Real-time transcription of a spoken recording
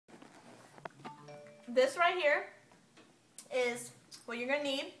this right here is what you're going to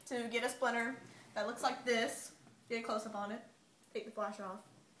need to get a splinter that looks like this. Get a close up on it. Take the flash off.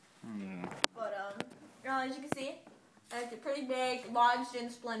 But as you can see, it's a pretty big, lodged in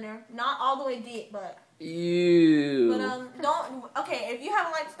splinter. Not all the way deep, but... Ew. But don't... Okay, if you have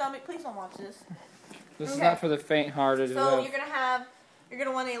a light stomach, please don't watch this. This is not for the faint-hearted. So you're going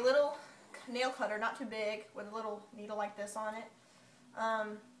to want a little nail cutter, not too big, with a little needle like this on it.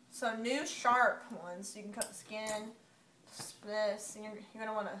 So new sharp ones, so you can cut the skin. This, and you're going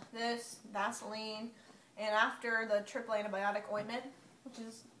to want this, Vaseline, and after the triple antibiotic ointment, which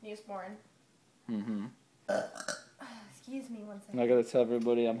is Neosporin. Excuse me one second. I gotta tell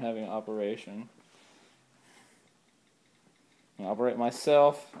everybody I'm having an operation. I operate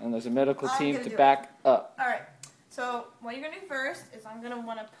myself, and there's a medical team to back up. Alright, so what you're going to do first is I'm going to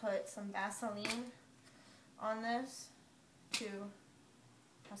want to put some Vaseline on this.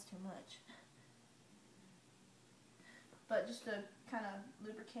 That's too much. But just to kind of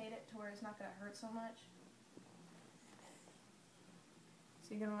lubricate it to where it's not going to hurt so much. So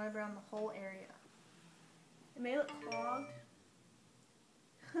you're going to rub around the whole area. It may look clogged.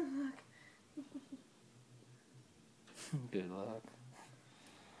 Look. Good luck.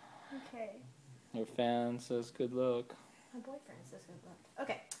 Okay. Your fan says good luck. My boyfriend says good luck.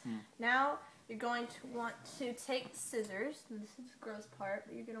 Okay. Now you're going to want to take scissors. And this is the gross part,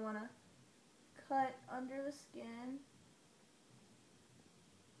 but you're going to want to cut under the skin.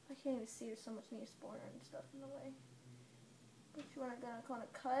 I can't even see, there's so much Neosporin and stuff in the way. But you want to kind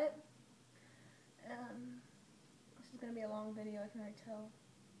of cut. This is going to be a long video, I can already tell.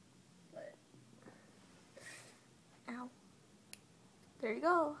 But, ow. There you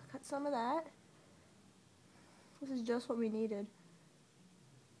go. Cut some of that. This is just what we needed.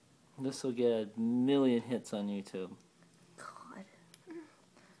 This will get a million hits on YouTube. God.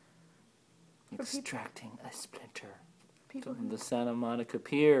 Extracting a splinter People from the Santa Monica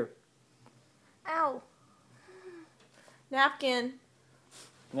Pier. Ow. Napkin.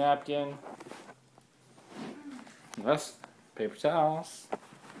 Napkin. That's paper towels.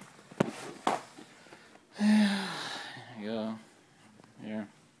 There you go. Here.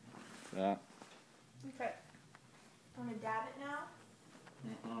 For that. Okay. I'm going to dab it now.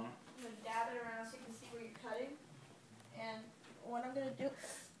 I'm going to dab it around so you can see where you're cutting. And what I'm going to do...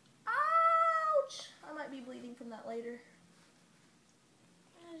 Ouch! I might be bleeding from that later.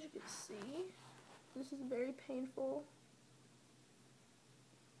 As you can see, this is very painful.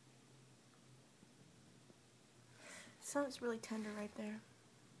 Sounds really tender right there.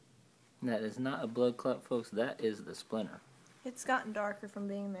 That is not a blood clot, folks. That is the splinter. It's gotten darker from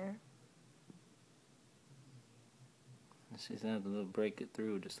being there. She's going to have to break it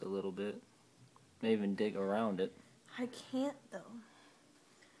through just a little bit. Maybe even dig around it. I can't, though.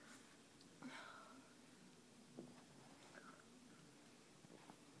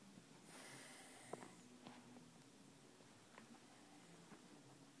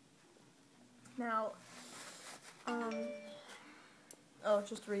 Now, oh,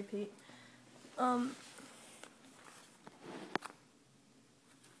 just a repeat. I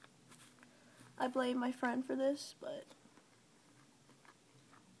blame my friend for this, but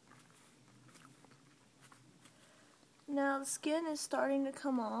now the skin is starting to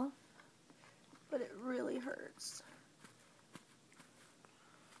come off, but it really hurts.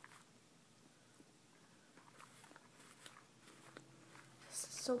 This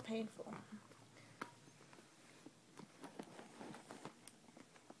is so painful.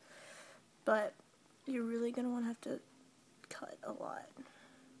 But you're really going to want to have to cut a lot.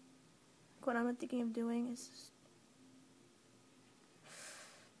 What I'm thinking of doing is just...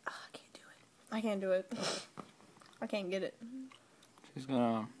 Oh, I can't do it. I can't do it. I can't get it.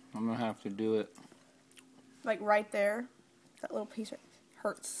 I'm gonna have to do it. Like right there. That little piece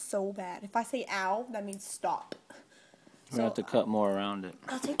hurts so bad. If I say ow, that means stop. We're gonna have to cut more around it.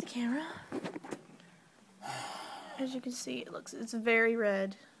 I'll take the camera. As you can see, it's very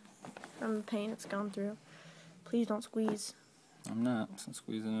red from the pain it's gone through. Please don't squeeze. I'm not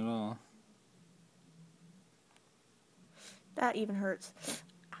squeezing at all. That even hurts.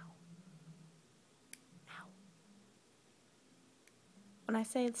 Ow. Ow. When I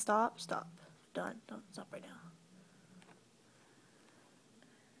say stop, stop. Done. Don't stop right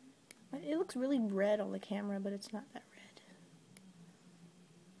now. It looks really red on the camera, but it's not that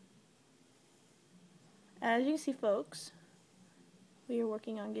red. As you can see, folks, we are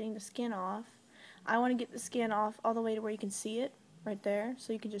working on getting the skin off. I want to get the skin off all the way to where you can see it, right there,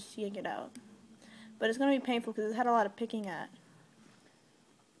 so you can just see it get out. But it's going to be painful because it had a lot of picking at.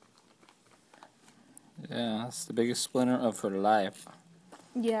 Yeah, that's the biggest splinter of her life.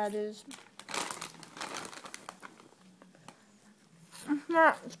 Yeah, it is.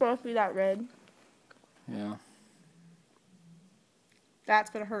 not supposed to be that red. Yeah. That's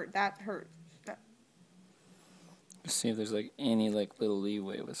gonna hurt. That hurts. Just see if there's like any like little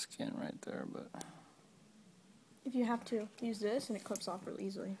leeway with skin right there, but If you have to use this and it clips off really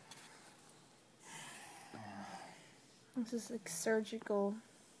easily. This is like surgical.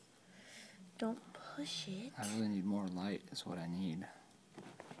 Don't push it. I really need more light is what I need.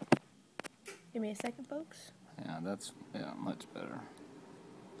 Give me a second, folks. Yeah, that's much better.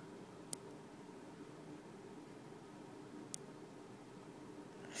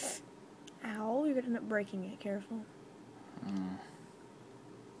 Ow, you're gonna end up breaking it. Careful. There's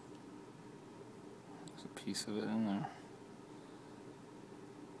a piece of it in there.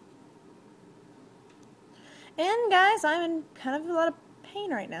 And guys, I'm in kind of a lot of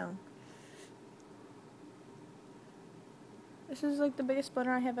pain right now. This is like the biggest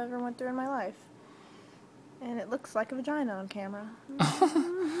splinter I have ever went through in my life. And it looks like a vagina on camera.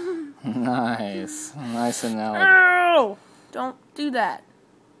 Nice. Nice analogy. Ow! Don't do that.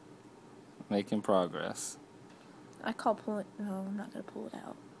 Making progress. I call pulling. No, I'm not gonna pull it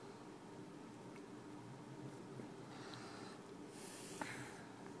out.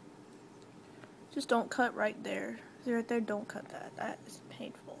 Just don't cut right there. See right there? Don't cut that. That is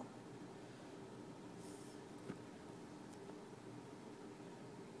painful.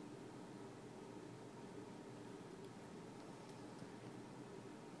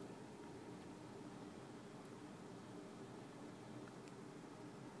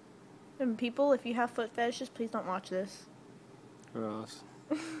 And people, if you have foot fetishes, please don't watch this. Gross.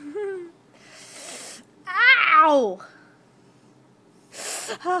 Ow!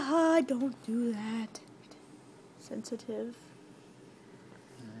 Haha, don't do that. Sensitive.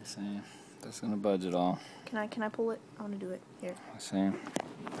 I see. That's gonna budge it all. Can I pull it? I want to do it. Here. I see.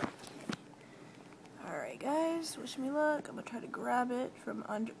 Alright guys, wish me luck. I'm gonna try to grab it from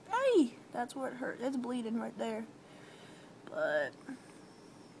under. Hey! That's where it hurt. It's bleeding right there. But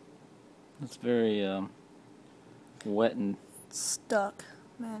It's very wet and stuck.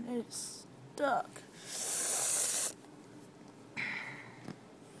 Man, it's stuck.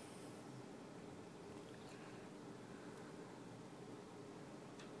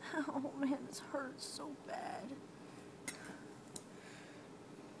 Oh man, this hurts so bad.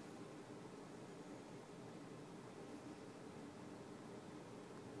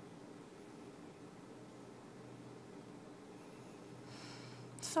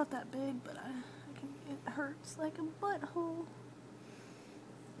 It's not that big, but it hurts like a butthole.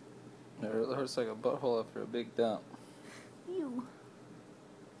 it hurts like a butthole after a big dump. Ew.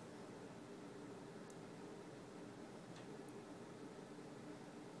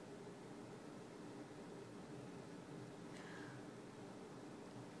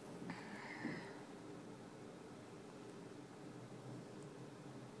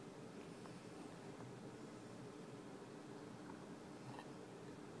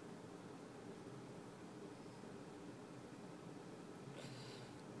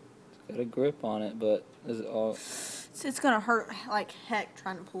 Got a grip on it, but is it all? It's gonna hurt like heck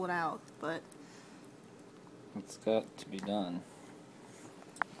trying to pull it out, but It's got to be done.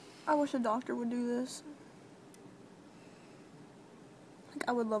 I wish a doctor would do this. Like,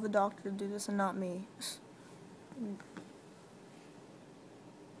 I would love a doctor to do this and not me.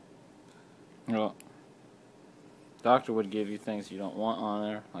 Well, doctor would give you things you don't want on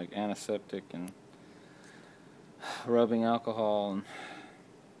there, like antiseptic and rubbing alcohol and.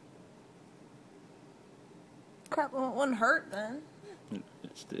 Crap, well, it wouldn't hurt then.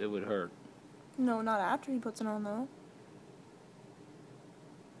 It would hurt. No, not after he puts it on though.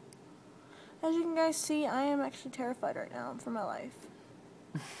 As you can guys see, I am actually terrified right now for my life.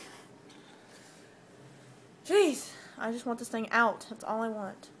 Jeez, I just want this thing out. That's all I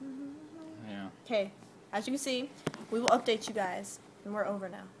want. Yeah. Okay, as you can see, we will update you guys, and we're over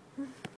now.